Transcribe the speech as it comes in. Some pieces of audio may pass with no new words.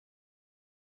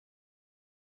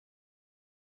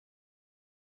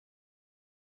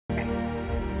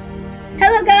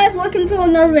Hello guys, welcome to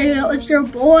another video. It's your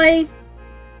boy,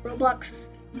 Roblox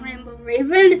Rainbow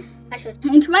Raven. I should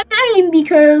change my name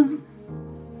because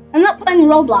I'm not playing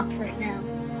Roblox right now.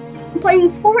 I'm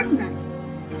playing Fortnite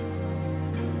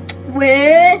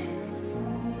with...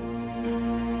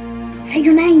 Say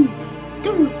your name.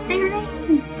 Dude, say your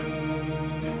name.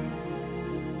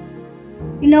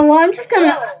 You know what, I'm just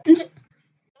gonna...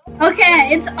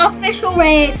 Okay, it's official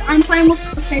Raidz. I'm playing with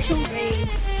official Raidz.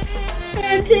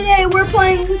 And today we're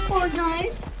playing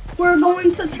Fortnite. We're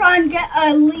going to try and get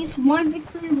at least one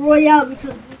victory royale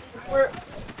because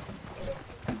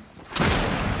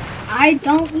I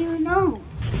don't even know.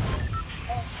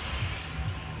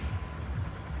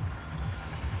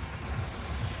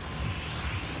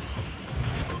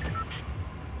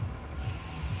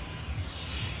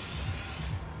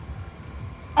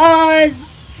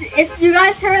 If you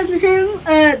guys heard him,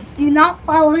 do not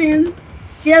follow him.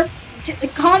 Just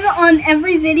comment on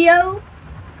every video.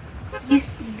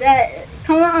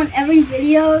 Comment on every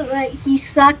video that he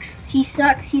sucks. He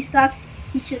sucks. He sucks.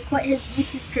 He should quit his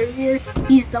YouTube career.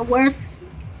 He's the worst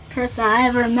person I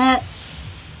ever met.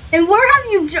 And where have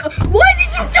you jumped? Why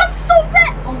did you jump so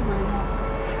bad? Oh my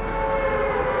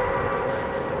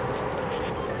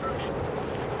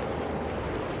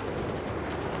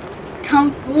god.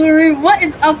 Tomfoolery. What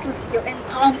is up with you and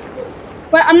tomfoolery?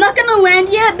 But I'm not gonna land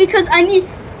yet because I need.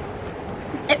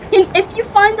 If you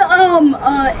find a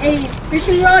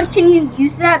fishing rod, can you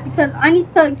use that? Because I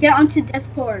need to get onto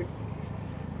Discord.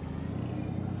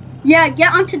 Yeah,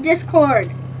 get onto Discord.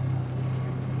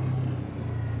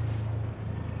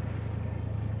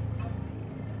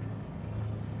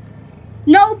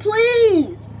 No,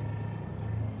 please.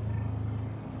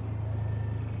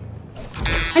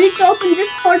 I need to open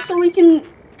Discord so we can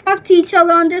talk to each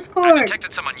other on Discord. I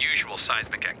detected some unusual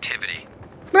seismic activity.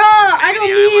 Bruh, I don't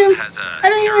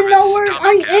even know where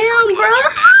I am,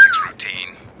 bruh.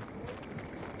 Routine.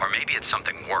 Or maybe it's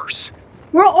something worse.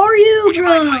 Where are you, Would you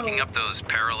bro? mind hiking up those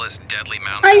perilous, deadly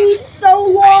mountains? I'm so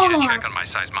lost. I need to check on my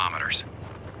seismometers.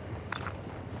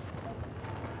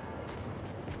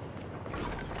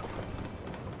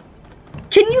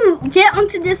 Can you get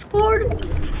onto Discord?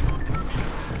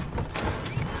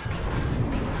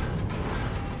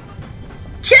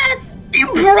 Chess,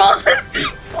 bro.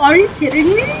 Are you kidding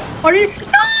me? Are you?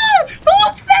 No!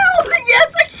 Oh, fell!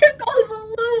 Yes, I should go the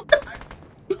loop.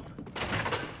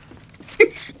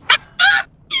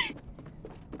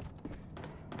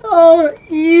 Oh,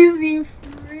 easy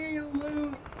free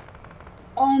loot.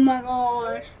 Oh my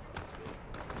gosh.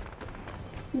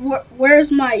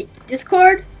 Where's my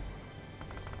Discord?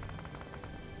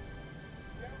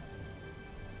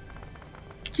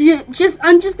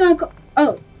 I'm just gonna go.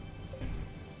 Oh.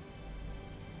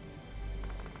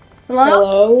 Hello?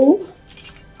 Hello?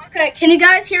 Okay, can you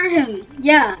guys hear him?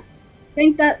 Yeah.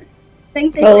 Think they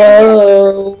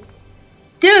Hello?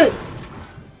 Dude!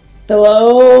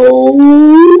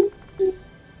 Hello?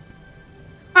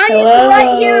 I'm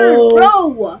right here,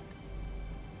 bro!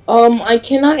 I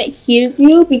cannot hear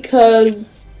you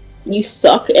because you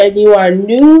suck and you are a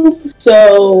noob,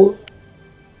 so...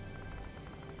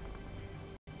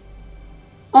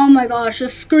 Oh my gosh, the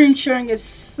screen sharing is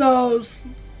so...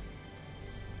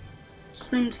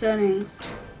 Stream settings.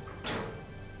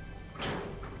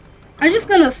 I'm just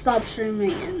gonna stop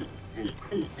streaming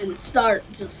and start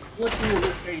just looking at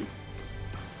the screen.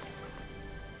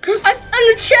 I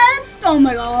found a chest! Oh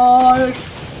my gosh!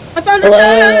 I found a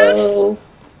chest!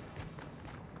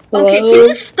 Okay, can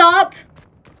you stop?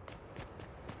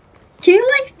 Can you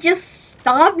like just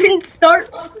stop and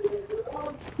start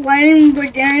playing the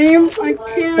game? I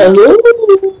can't. Hello?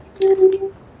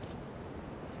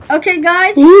 Okay,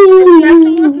 guys, just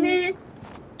messing with me.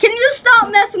 Can you stop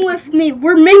messing with me?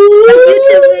 We're making a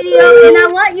YouTube video, and I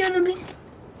want you to be.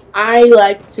 I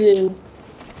like to.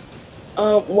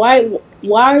 Why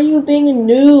are you being a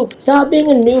noob? Stop being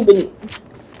a noob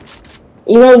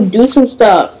and, do some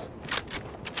stuff.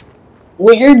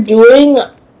 What you're doing,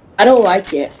 I don't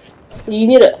like it. So you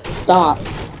need to stop,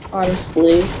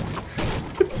 honestly.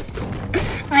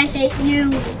 I hate you.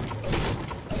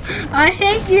 I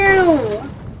hate you.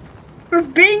 For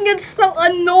being so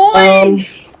annoying!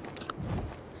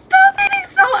 Stop being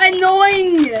so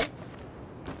annoying!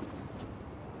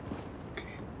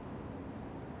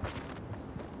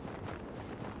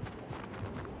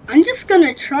 I'm just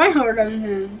gonna try hard on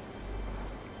him.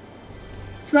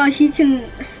 So he can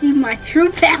see my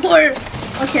true power.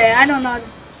 Okay, I don't know.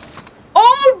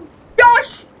 Oh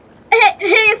gosh!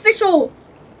 Hey official!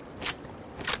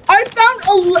 I found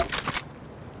a...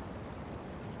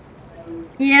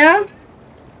 Yeah?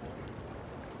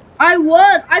 I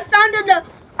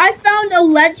I found a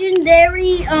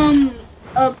legendary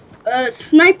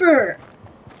sniper.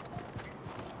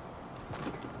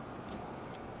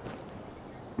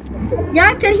 Yeah,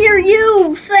 I could hear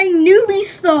you saying newbie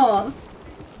stuff.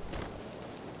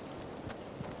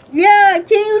 Yeah,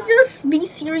 can you just be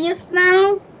serious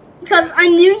now? Because I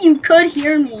knew you could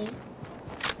hear me.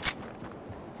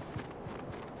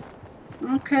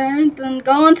 Okay, then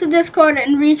go into Discord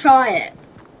and retry it.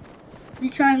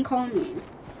 Retry and call me.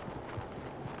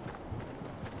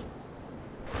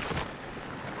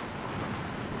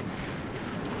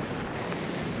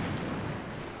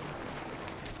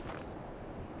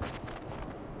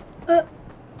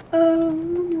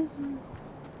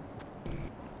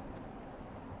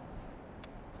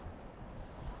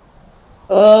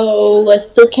 Oh, I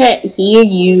still can't hear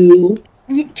you.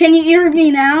 Can you hear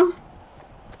me now?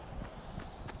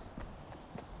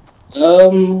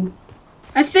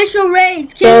 Official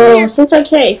Raidz, can you hear? Since I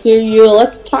can't hear you,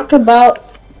 let's talk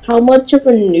about how much of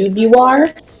a noob you are.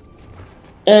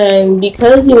 And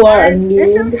because you are a noob,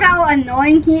 this is how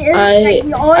annoying he is. I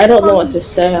don't know what to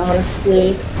say,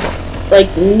 honestly. Like,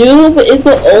 noob is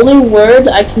the only word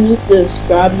I can use to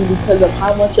describe you because of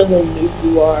how much of a noob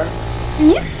you are.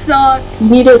 You suck. You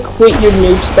need to quit your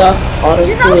noob stuff,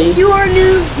 honestly. You are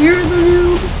noob, you're the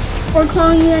noob, for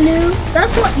calling me a noob.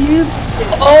 That's what noobs do.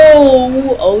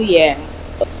 Oh yeah.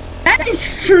 That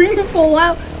extreme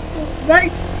fallout, that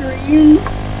extreme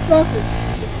stuff is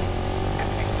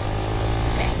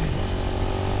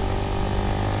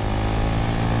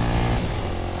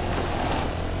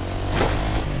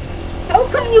How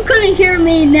come you couldn't hear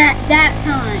me in that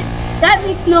time? That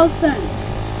makes no sense.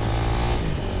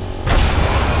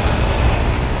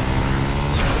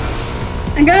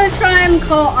 I'm gonna try and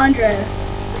call Andres.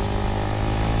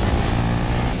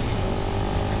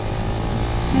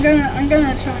 I'm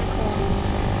gonna try and call him.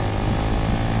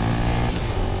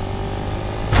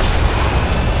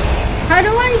 How do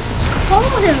I call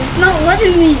him? It's not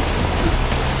letting me.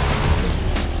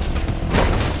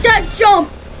 That jump!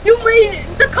 You made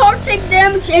the car take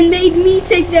damage and made me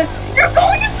take damage. You're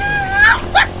going into the... Oh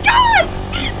my god!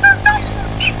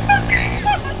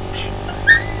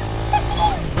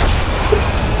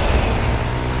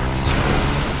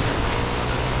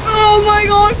 Oh my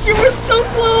gosh, you were so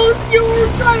close! You were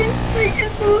trying to take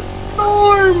into the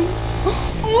storm!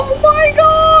 Oh my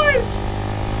gosh!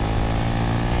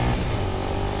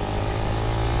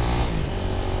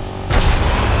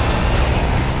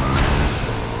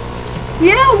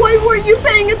 Yeah, why weren't you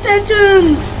paying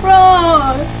attention?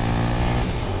 Bruh!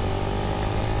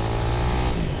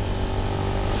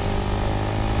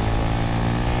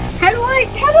 How do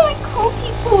I call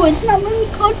people? It's not letting me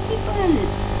call people.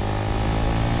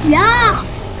 Yeah!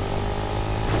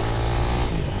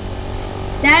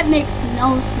 That makes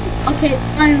no sense. Okay,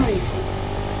 finally.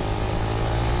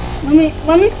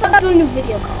 Let me stop doing the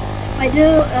video call. If I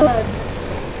do,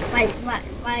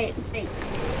 wait.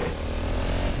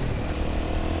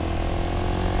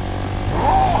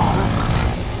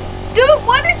 Dude,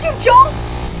 why did you jump?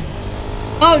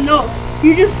 Oh no,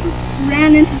 you just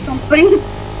ran into something.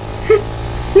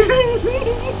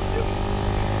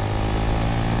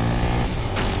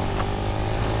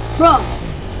 Bro,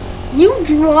 you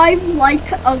drive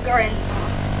like a grandpa.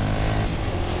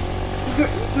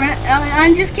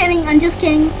 I'm just kidding, I'm just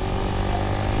kidding.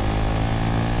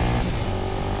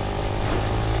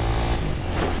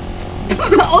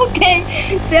 Okay,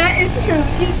 that is true.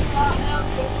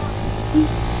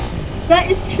 That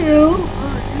is true.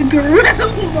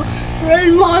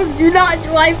 Grandmas do not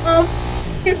drive up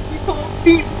 54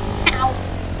 feet out.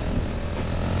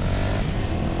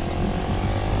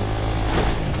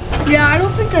 Yeah, I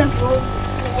don't think that's road.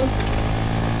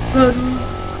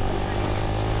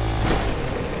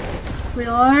 We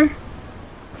are.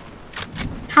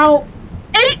 How?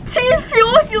 18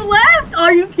 fuel you left?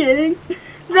 Are you kidding?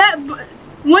 That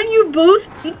when you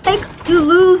boost, you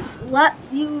lose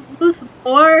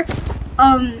more.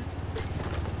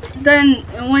 Than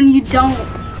when you don't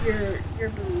use your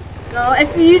boost. So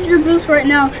if you use your boost right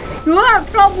now, you will have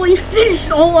probably finished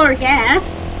all our gas.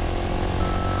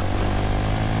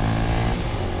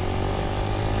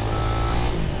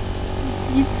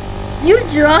 You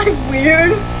drive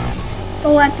weird. That's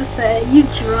all I have to say. You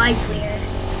drive weird.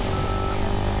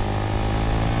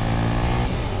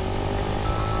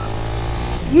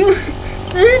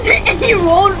 There isn't any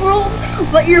road rules,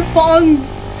 but you're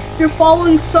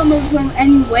following some of them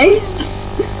anyways.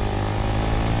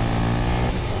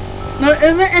 There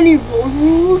isn't any road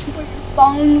rules, but you're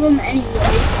following them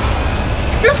anyways.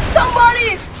 There's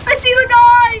somebody! I see the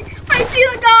guy! I see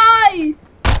the guy!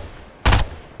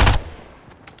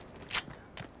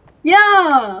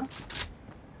 Yeah.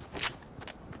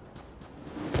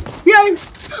 Yeah.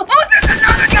 Oh, there's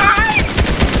another guy!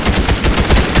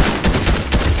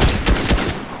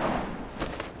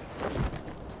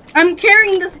 I'm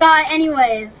carrying this guy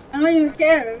anyways. I don't even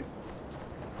care.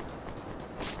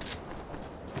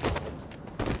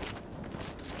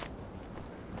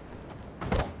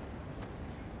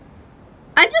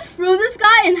 I just threw this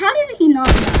guy, and how did he not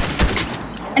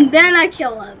die? And then I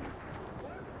kill him.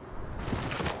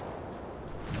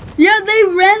 Yeah, they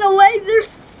ran away.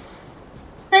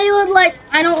 They look like,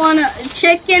 I don't want a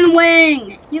chicken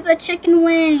wing. He's a chicken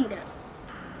wing.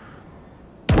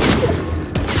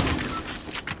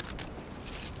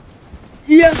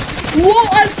 Yeah. Whoa,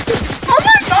 oh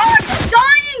my god, I'm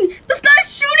dying. This guy's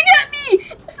shooting at me.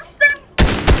 This is the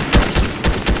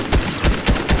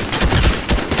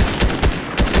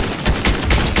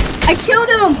I killed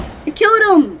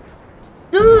him.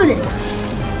 Dude.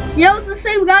 Yeah, it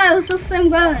was the same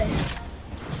guy.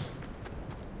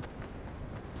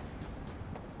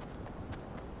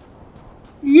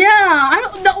 Yeah, I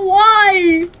don't know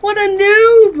why. What a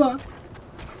noob.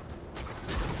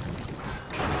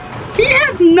 He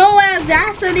has no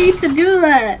audacity to do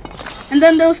that. And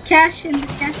then those cash in the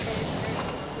cash register.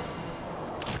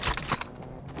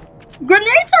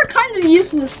 Grenades are kind of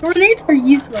useless.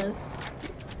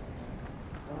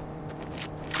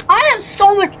 I have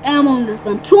so much ammo in this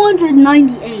gun,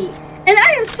 298, and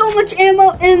I have so much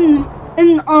ammo in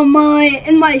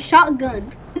my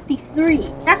shotgun,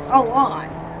 53. That's a lot.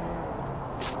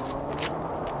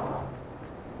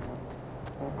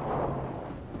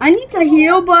 I need to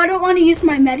heal, but I don't want to use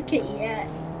my medikit yet.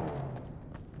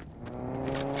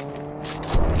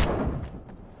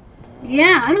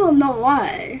 Yeah, I don't know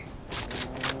why.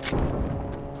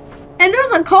 And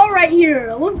there's a car right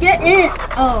here. Let's get in.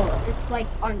 Oh, it's like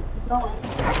on going.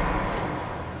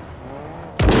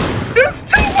 There's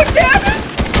two with that.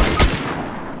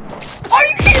 Are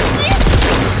you kidding me?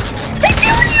 They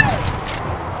kill you.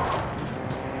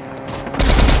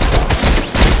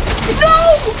 No,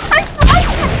 I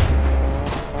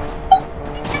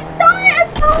didn't die. I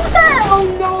threw that. Oh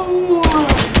no.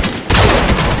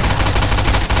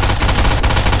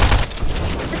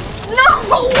 No,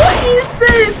 what is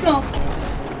this?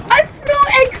 I threw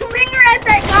a clinger at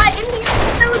that guy and he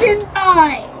still didn't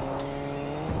die.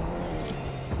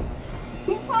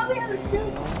 He probably had a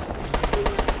shield.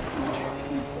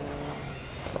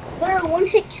 There, one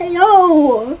hit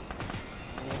KO.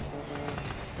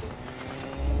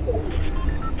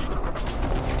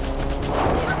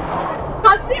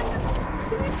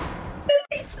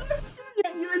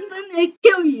 And then they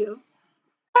kill you.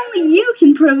 Only you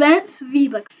can prevent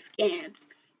V-Bucks scams.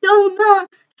 Do not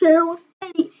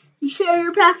share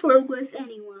your password with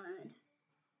anyone.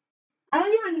 I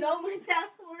don't even know my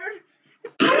password.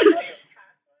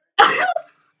 I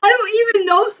don't even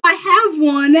know if I have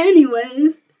one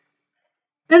anyways.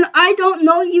 And I don't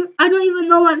even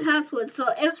know my password.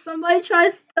 So if somebody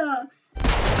tries to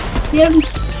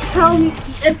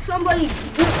if somebody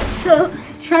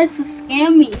tries to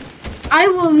scam me, I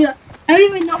don't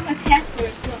even know my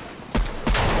password, so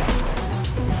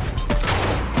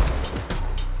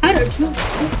I don't know.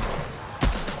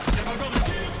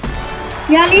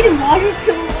 Yeah, I need water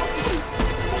too.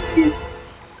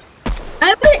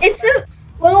 It's a,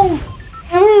 well,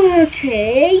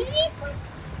 okay.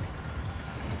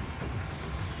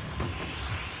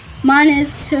 Mine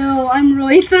is too. I'm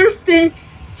really thirsty,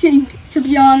 to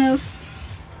be honest.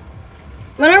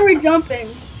 When are we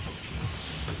jumping?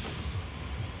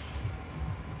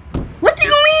 What do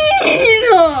you mean?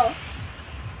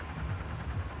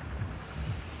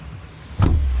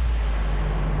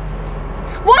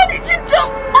 Why did you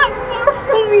jump that far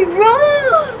from me, bro?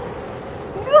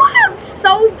 You have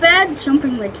so bad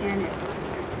jumping mechanics.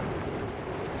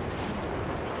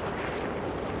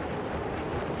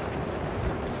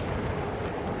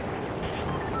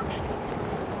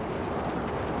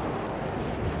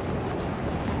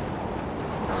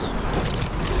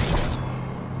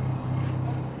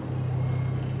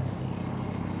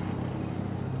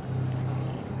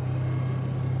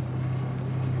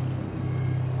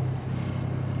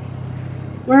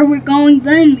 Where are we going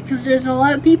then? Because there's a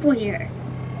lot of people here.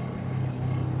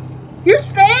 You're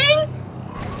staying?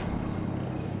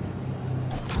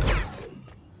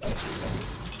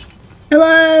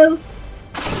 Hello?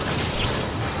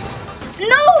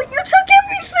 No, you took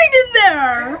everything in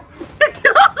there!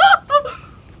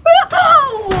 No!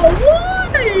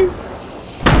 Why?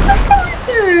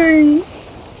 Everything!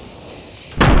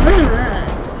 Look at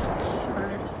that.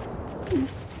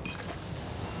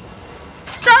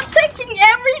 Stop taking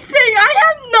everything! I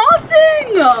have nothing!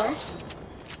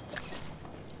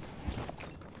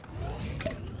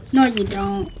 No, you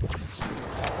don't.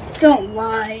 Don't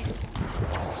lie.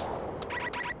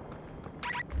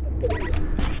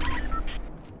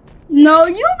 No,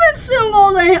 you've been stealing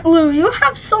all that loot. You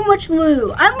have so much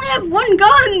loot. I only have one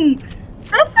gun.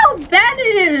 That's how bad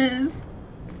it is.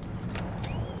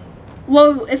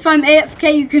 Well, if I'm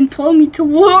AFK, you can pull me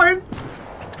towards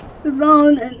the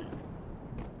zone and...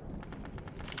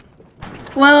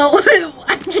 Well,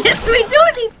 I guess we do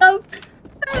need some...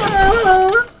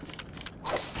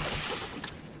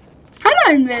 How did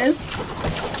I miss?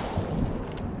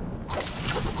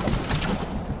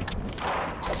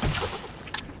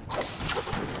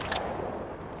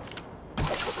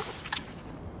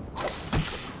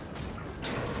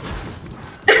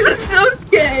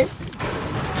 Okay.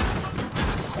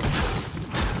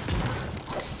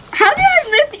 How did I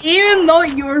miss even though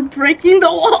you were breaking the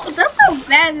wall? That's how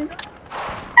bad it is.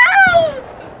 Ow!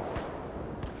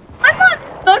 I'm not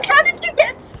stuck. How did you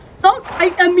get stuck?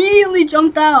 I immediately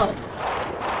jumped out.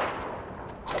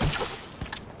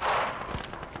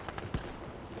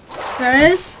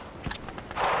 There is?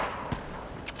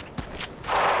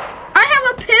 I have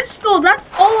a pistol. That's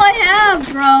all I have,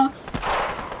 bro.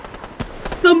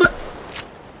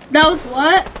 That was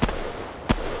what?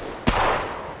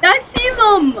 I see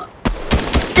them!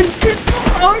 And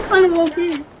pistols are kind of OP.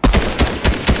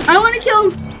 I want to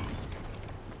kill him.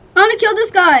 I want to kill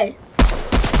this guy.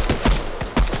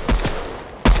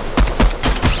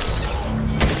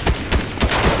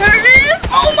 There it is!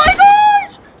 Oh my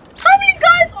gosh! How many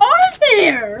guys are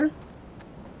there?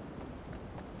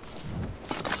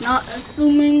 Not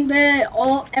assuming that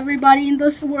everybody in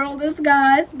this world is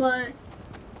guys, but...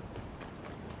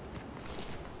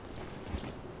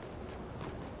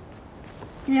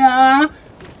 Yeah.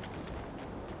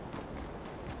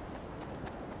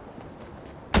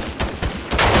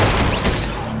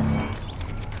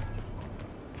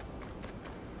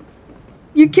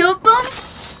 You killed them?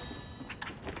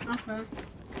 Okay.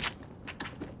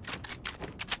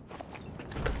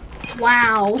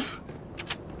 Wow.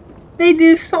 They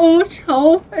do so much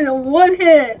health in one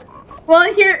hit.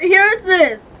 Well, here's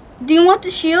this. Do you want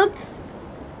the shields?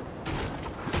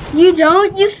 You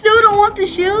don't? You still don't want the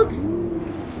shields?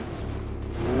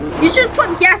 You should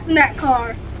put gas in that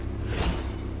car.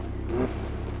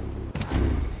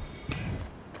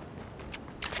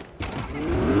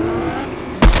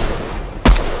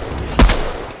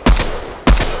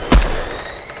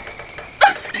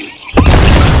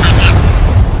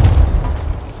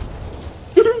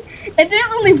 It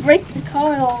didn't really break the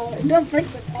car at all. It didn't break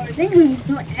the car. It didn't even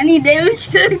do any damage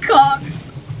to the car.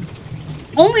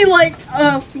 Only like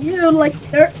like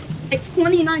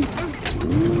 29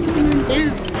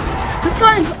 damage. This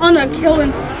guy's on a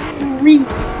killing spree.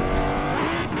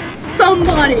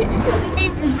 Somebody. His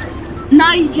name is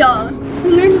Nija.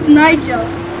 His name is Nija.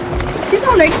 He's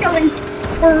on a killing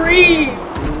spree.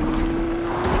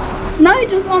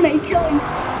 Nija's on a killing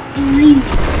spree.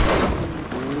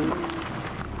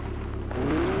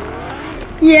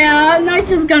 Yeah,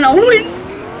 Nija's gonna win.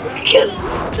 Nija,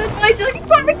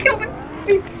 he's on a killing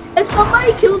spree. If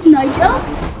somebody kills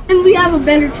Nija, then we have a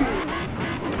better chance.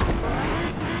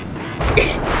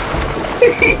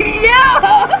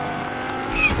 Yeah!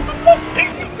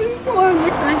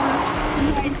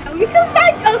 Because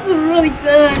Nigel's really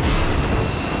good.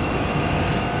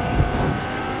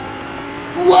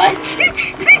 What?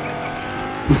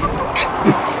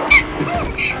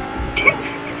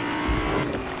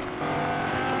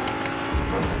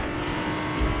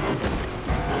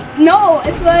 No,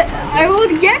 it's what I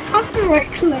would get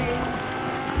copyright claim.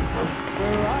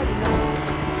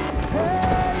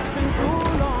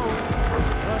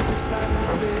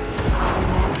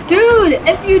 Dude,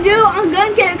 if you do, I'm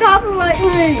gonna get a copyright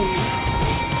claim.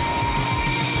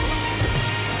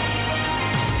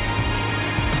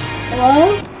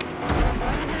 Hello?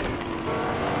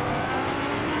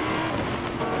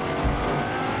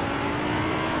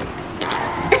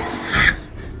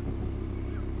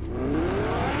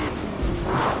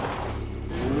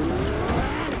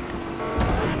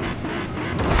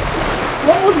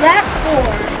 What was that for?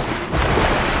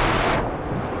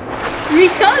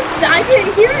 Because I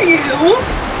didn't hear you.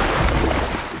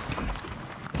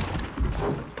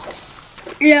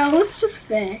 Yeah, let's just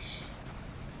fish.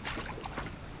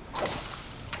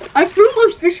 I threw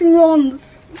my fishing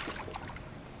rods.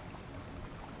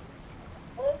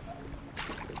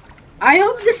 I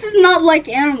hope this is not like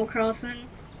Animal Crossing.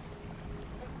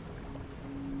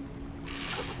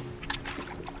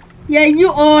 Yeah,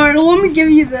 you are. Let me give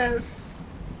you this.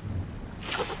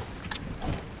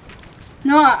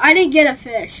 No, I didn't get a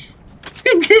fish.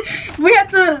 We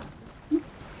have to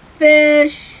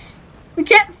fish. We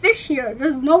can't fish here.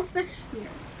 There's no fish here.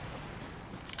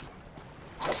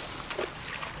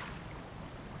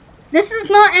 This is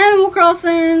not Animal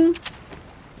Crossing.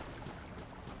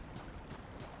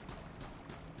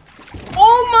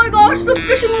 Oh my gosh, the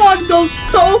fishing rod goes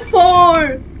so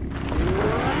far.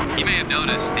 You may have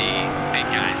noticed the big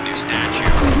guy's new statue.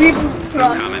 Reboot No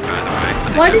truck. comment, by the way,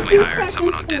 but Why they did you definitely hired crack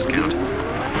someone on into discount.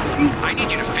 I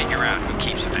need you to figure out who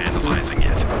keeps vandalizing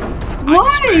it.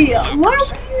 Why? Why?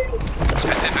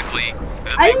 Specifically,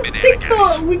 the I big don't banana think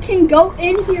guys. we can go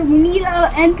in here. We need a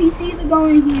NPC to go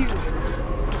in here.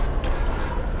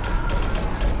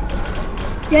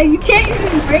 Yeah, you can't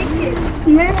even break it.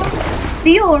 Man,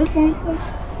 steel or something.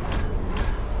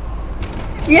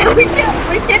 Yeah, we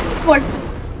can't afford.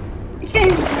 We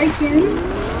can't even break in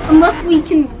unless we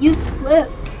can use clips.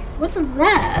 What is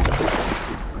that?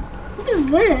 What is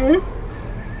this?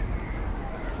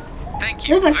 Thank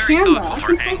you. There's a Very camera. thoughtful I for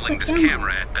think that's angling the this camera.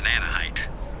 camera at banana height.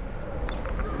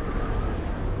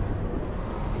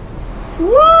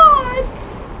 What?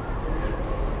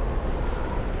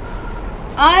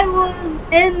 I was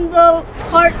in the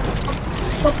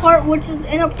part which is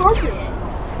inappropriate.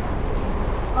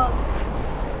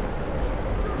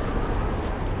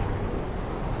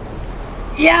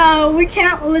 Yeah, we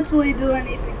can't literally do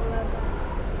anything about that.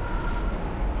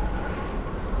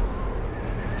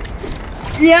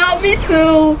 Yeah, me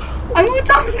too. I'm gonna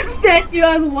talk to the statue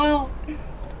as well.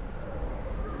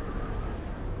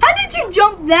 How did you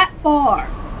jump that far?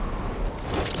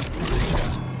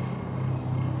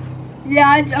 Yeah,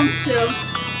 I jumped too.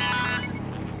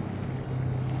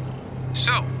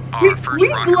 So, our first We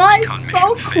rocket glide recon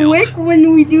so mission failed. quick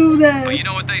when we do this. But you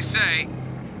know what they say?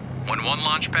 When one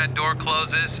launch pad door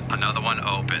closes, another one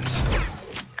opens.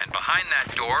 And behind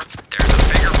that door, there's a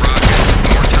bigger rocket with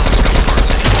more telescope parts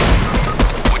in it.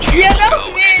 Which you Yeah, will that go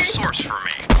was me. and source for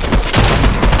me.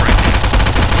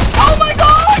 Oh my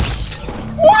god!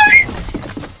 What?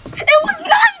 It was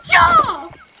Ninja!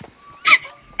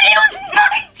 It was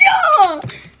Ninja!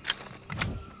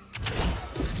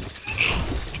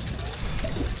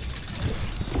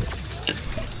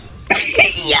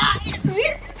 Yeah!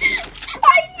 I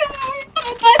know!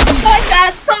 That's like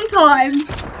that sometime.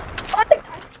 I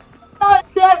thought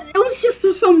that it was just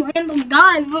some random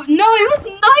guy, but no, it was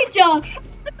Ninja!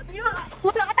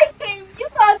 When I came, you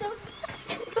thought it was the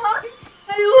second guy,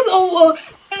 and it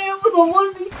was a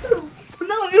 1v2.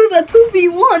 No, it was a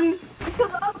 2v1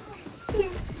 because I was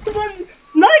and then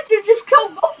Nigel just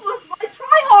killed both of us by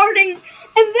tryharding,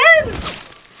 and then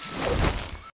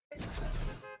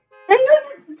the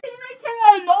teammate came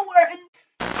out of nowhere and.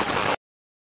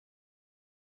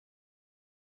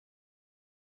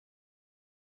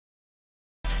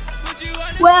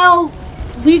 Well,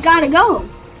 we gotta go.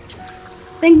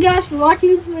 Thank you guys for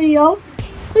watching this video.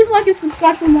 Please like and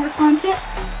subscribe for more content.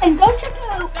 And go check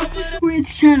out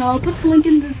Raidz channel. I'll put the link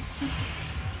in the description.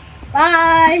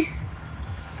 Bye.